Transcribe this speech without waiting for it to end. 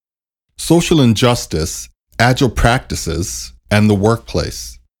social injustice, agile practices, and the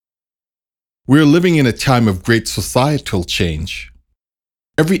workplace. We are living in a time of great societal change.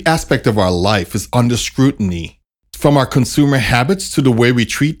 Every aspect of our life is under scrutiny, from our consumer habits to the way we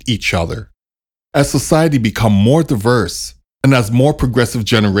treat each other. As society becomes more diverse, and as more progressive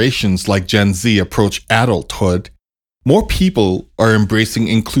generations like Gen Z approach adulthood, more people are embracing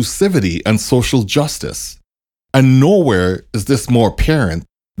inclusivity and social justice. And nowhere is this more apparent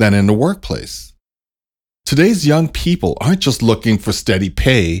than in the workplace. Today's young people aren't just looking for steady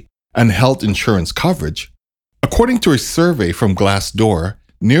pay and health insurance coverage. According to a survey from Glassdoor,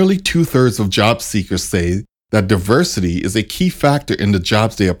 nearly 2/3 of job seekers say that diversity is a key factor in the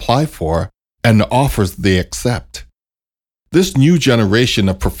jobs they apply for and the offers they accept. This new generation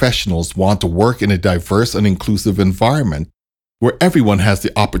of professionals want to work in a diverse and inclusive environment where everyone has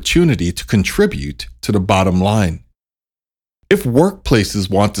the opportunity to contribute to the bottom line. If workplaces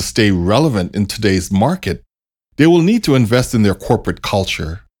want to stay relevant in today's market, they will need to invest in their corporate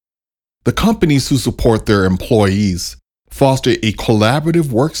culture. The companies who support their employees, foster a collaborative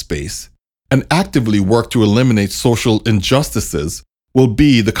workspace, and actively work to eliminate social injustices will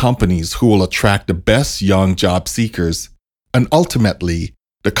be the companies who will attract the best young job seekers, and ultimately,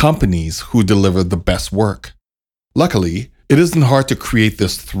 the companies who deliver the best work. Luckily, it isn't hard to create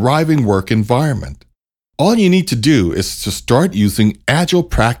this thriving work environment. All you need to do is to start using agile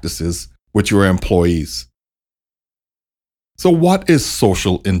practices with your employees. So what is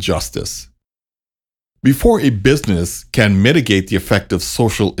social injustice? Before a business can mitigate the effect of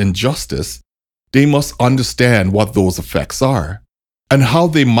social injustice, they must understand what those effects are and how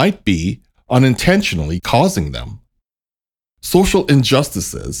they might be unintentionally causing them. Social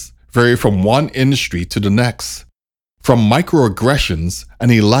injustices vary from one industry to the next, from microaggressions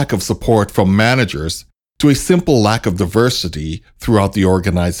and a lack of support from managers to a simple lack of diversity throughout the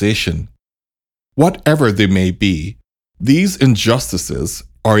organization. Whatever they may be, these injustices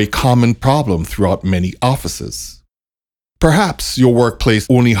are a common problem throughout many offices. Perhaps your workplace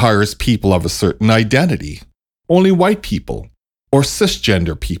only hires people of a certain identity, only white people, or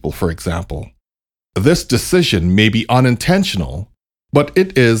cisgender people, for example. This decision may be unintentional, but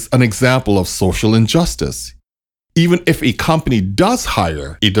it is an example of social injustice. Even if a company does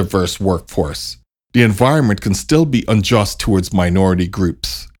hire a diverse workforce, the environment can still be unjust towards minority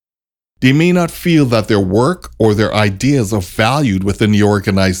groups. They may not feel that their work or their ideas are valued within the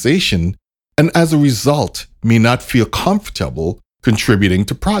organization, and as a result, may not feel comfortable contributing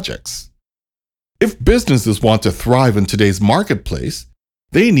to projects. If businesses want to thrive in today's marketplace,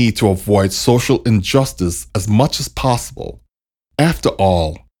 they need to avoid social injustice as much as possible. After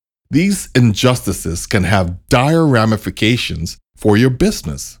all, these injustices can have dire ramifications for your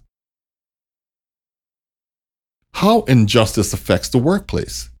business. How injustice affects the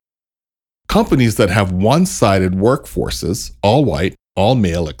workplace. Companies that have one-sided workforces, all white, all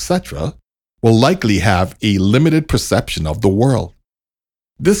male, etc., will likely have a limited perception of the world.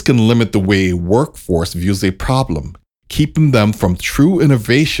 This can limit the way a workforce views a problem, keeping them from true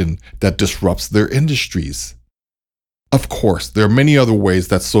innovation that disrupts their industries. Of course, there are many other ways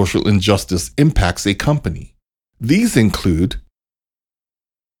that social injustice impacts a company. These include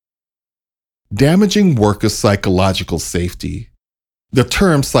damaging workers' psychological safety. The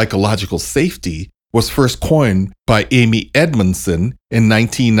term psychological safety was first coined by Amy Edmondson in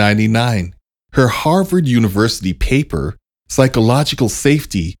 1999. Her Harvard University paper, Psychological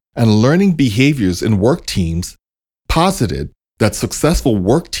Safety and Learning Behaviors in Work Teams, posited that successful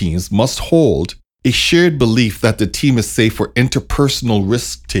work teams must hold a shared belief that the team is safe for interpersonal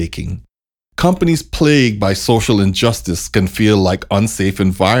risk-taking. Companies plagued by social injustice can feel like unsafe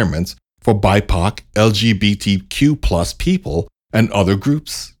environments for BIPOC, LGBTQ+ people, and other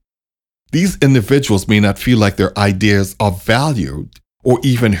groups. These individuals may not feel like their ideas are valued or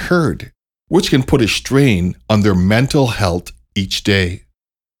even heard, which can put a strain on their mental health each day.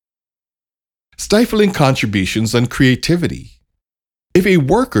 Stifling contributions and creativity. If a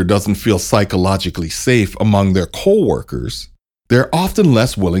worker doesn't feel psychologically safe among their co-workers, they're often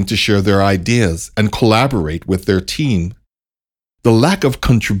less willing to share their ideas and collaborate with their team. The lack of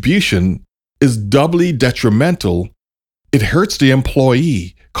contribution is doubly detrimental. It hurts the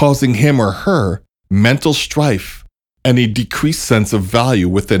employee, causing him or her mental strife and a decreased sense of value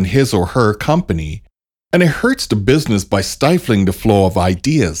within his or her company, and it hurts the business by stifling the flow of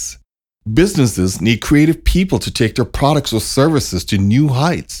ideas. Businesses need creative people to take their products or services to new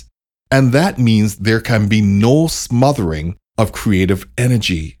heights, and that means there can be no smothering of creative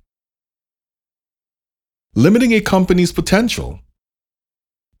energy. Limiting a company's potential.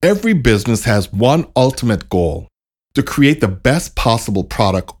 Every business has one ultimate goal: to create the best possible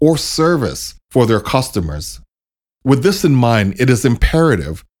product or service for their customers. With this in mind, it is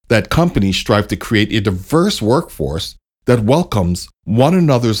imperative that companies strive to create a diverse workforce that welcomes one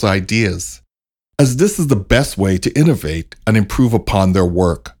another's ideas, as this is the best way to innovate and improve upon their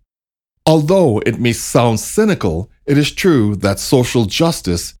work. Although it may sound cynical, it is true that social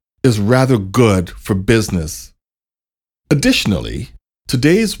justice is rather good for business. Additionally,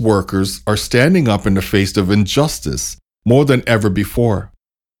 today's workers are standing up in the face of injustice more than ever before.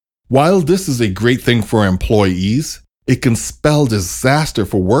 While this is a great thing for employees, it can spell disaster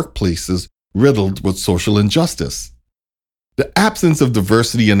for workplaces riddled with social injustice. The absence of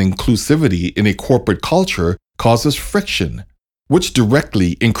diversity and inclusivity in a corporate culture causes friction, which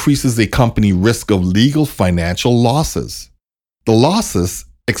directly increases a company's risk of legal financial losses. The losses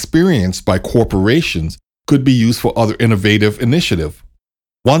experienced by corporations could be used for other innovative initiatives,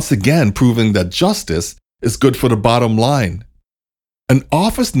 once again proving that justice is good for the bottom line. An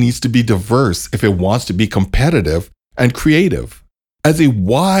office needs to be diverse if it wants to be competitive and creative, as a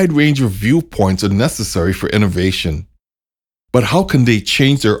wide range of viewpoints are necessary for innovation. But how can they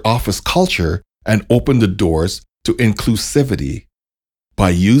change their office culture and open the doors to inclusivity?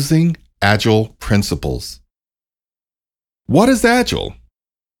 By using Agile principles. What is Agile?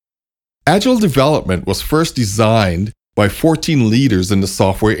 Agile development was first designed by 14 leaders in the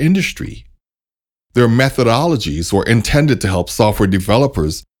software industry. Their methodologies were intended to help software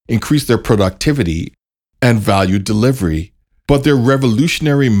developers increase their productivity and value delivery, but their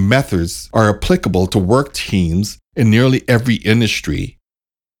revolutionary methods are applicable to work teams in nearly every industry.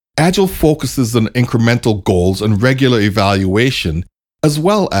 Agile focuses on incremental goals and regular evaluation, as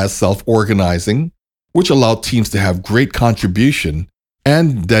well as self-organizing, which allow teams to have great contribution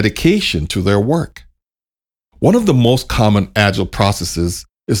and dedication to their work. One of the most common Agile processes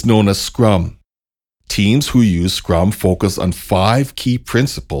is known as Scrum. Teams who use Scrum focus on 5 key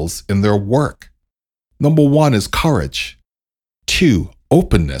principles in their work. Number 1 is courage. 2,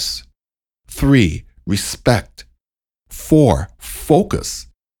 openness. 3, respect. 4, focus.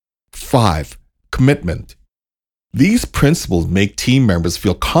 5, commitment. These principles make team members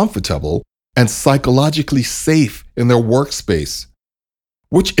feel comfortable and psychologically safe in their workspace,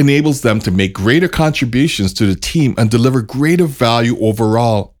 which enables them to make greater contributions to the team and deliver greater value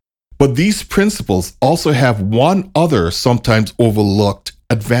overall. But these principles also have one other sometimes overlooked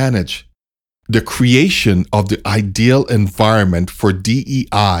advantage: the creation of the ideal environment for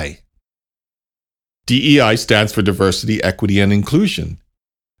DEI. DEI stands for diversity, equity, and inclusion.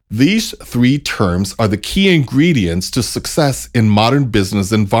 These 3 terms are the key ingredients to success in modern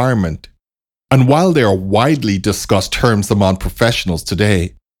business environment. And while they are widely discussed terms among professionals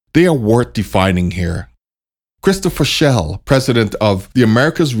today, they are worth defining here. Christopher Schell, president of the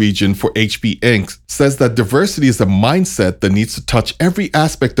Americas region for HP Inc., says that diversity is a mindset that needs to touch every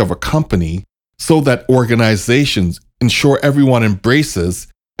aspect of a company so that organizations ensure everyone embraces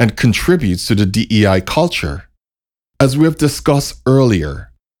and contributes to the DEI culture. As we have discussed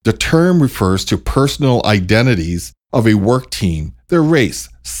earlier, the term refers to personal identities of a work team, their race,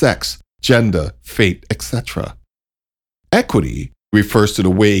 sex, gender, faith, etc. Equity refers to the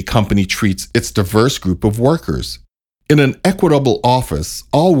way a company treats its diverse group of workers. In an equitable office,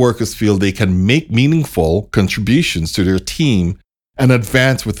 all workers feel they can make meaningful contributions to their team and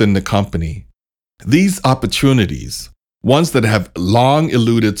advance within the company. These opportunities, ones that have long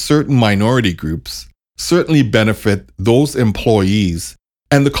eluded certain minority groups, certainly benefit those employees,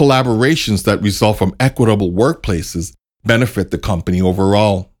 and the collaborations that result from equitable workplaces benefit the company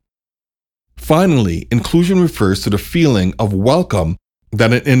overall. Finally, inclusion refers to the feeling of welcome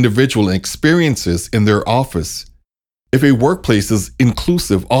that an individual experiences in their office. If a workplace is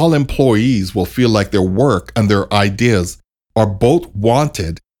inclusive, all employees will feel like their work and their ideas are both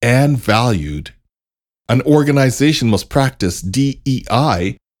wanted and valued. An organization must practice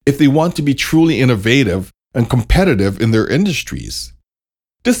DEI if they want to be truly innovative and competitive in their industries.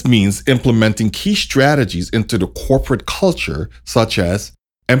 This means implementing key strategies into the corporate culture, such as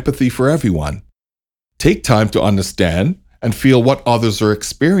empathy for everyone. Take time to understand and feel what others are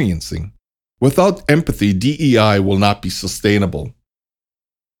experiencing. Without empathy, DEI will not be sustainable.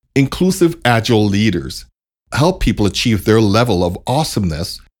 Inclusive Agile leaders help people achieve their level of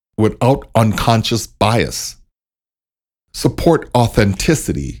awesomeness without unconscious bias. Support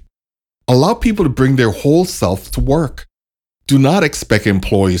authenticity. Allow people to bring their whole self to work. Do not expect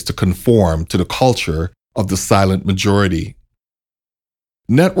employees to conform to the culture of the silent majority.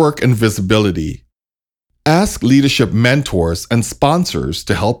 Network and visibility. Ask leadership mentors and sponsors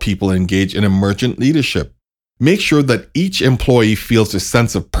to help people engage in emergent leadership. Make sure that each employee feels a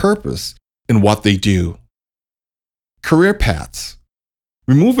sense of purpose in what they do. Career paths.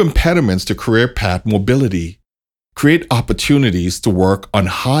 Remove impediments to career path mobility. Create opportunities to work on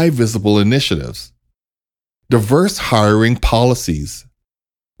high visible initiatives. Diverse hiring policies.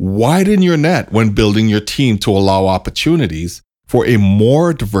 Widen your net when building your team to allow opportunities for a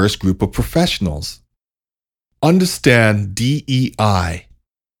more diverse group of professionals. Understand DEI.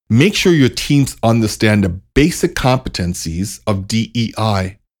 Make sure your teams understand the basic competencies of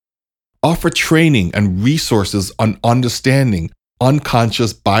DEI. Offer training and resources on understanding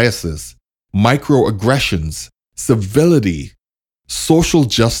unconscious biases, microaggressions, civility, social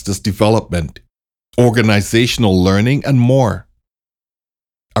justice development, organizational learning, and more.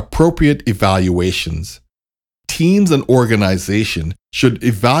 Appropriate evaluations. Teams and organizations should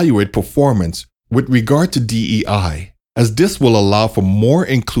evaluate performance with regard to DEI, as this will allow for more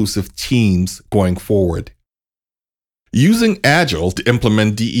inclusive teams going forward. Using Agile to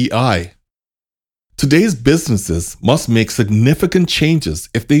implement DEI. Today's businesses must make significant changes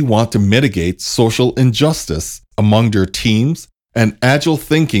if they want to mitigate social injustice among their teams, and Agile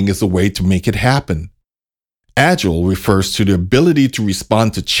thinking is a way to make it happen. Agile refers to the ability to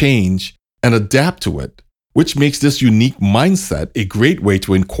respond to change and adapt to it, which makes this unique mindset a great way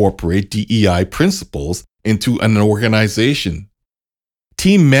to incorporate DEI principles into an organization.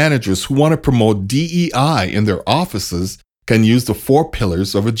 Team managers who want to promote DEI in their offices can use the 4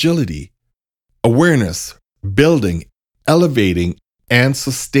 pillars of agility: awareness, building, elevating, and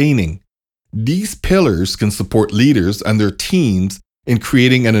sustaining. These pillars can support leaders and their teams in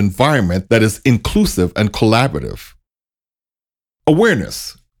creating an environment that is inclusive and collaborative.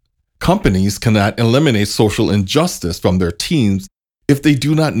 Awareness. Companies cannot eliminate social injustice from their teams if they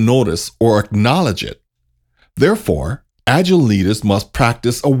do not notice or acknowledge it. Therefore, Agile leaders must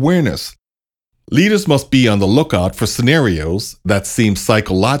practice awareness. Leaders must be on the lookout for scenarios that seem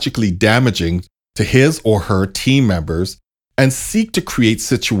psychologically damaging to his or her team members and seek to create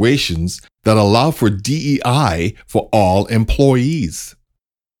situations that allow for DEI for all employees.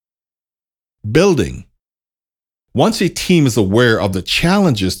 Building. Once a team is aware of the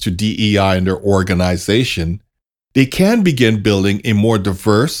challenges to DEI in their organization, they can begin building a more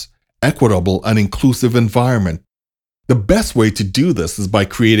diverse, equitable, and inclusive environment. The best way to do this is by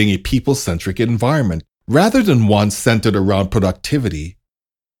creating a people-centric environment rather than one centered around productivity.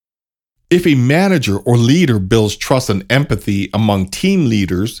 If a manager or leader builds trust and empathy among team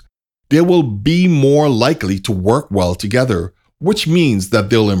leaders, they will be more likely to work well together, which means that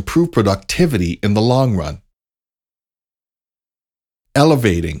they'll improve productivity in the long run.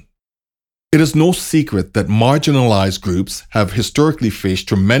 Elevating. It is no secret that marginalized groups have historically faced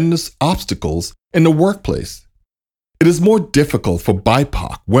tremendous obstacles in the workplace. It is more difficult for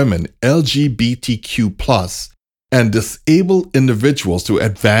BIPOC, women, LGBTQ+, and disabled individuals to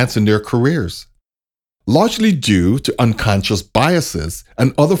advance in their careers, largely due to unconscious biases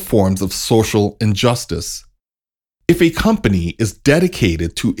and other forms of social injustice. If a company is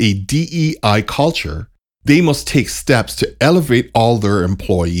dedicated to a DEI culture, they must take steps to elevate all their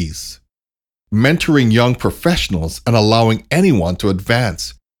employees. Mentoring young professionals and allowing anyone to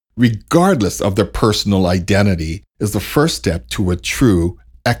advance, regardless of their personal identity, is the first step toward true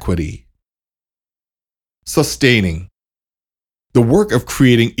equity. Sustaining. The work of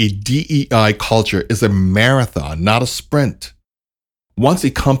creating a DEI culture is a marathon, not a sprint. Once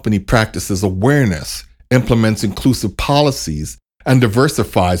a company practices awareness, implements inclusive policies, and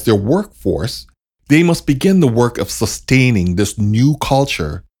diversifies their workforce, they must begin the work of sustaining this new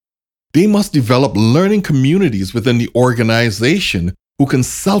culture. They must develop learning communities within the organization who can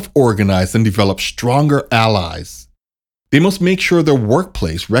self-organize and develop stronger allies. They must make sure their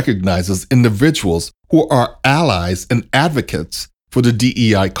workplace recognizes individuals who are allies and advocates for the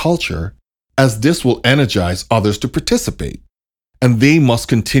DEI culture, as this will energize others to participate. And they must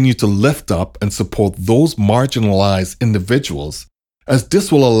continue to lift up and support those marginalized individuals, as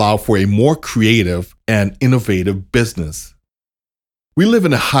this will allow for a more creative and innovative business. We live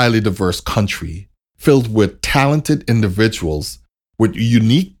in a highly diverse country, filled with talented individuals with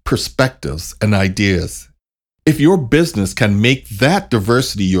unique perspectives and ideas. If your business can make that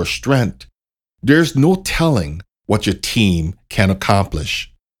diversity your strength, there's no telling what your team can accomplish.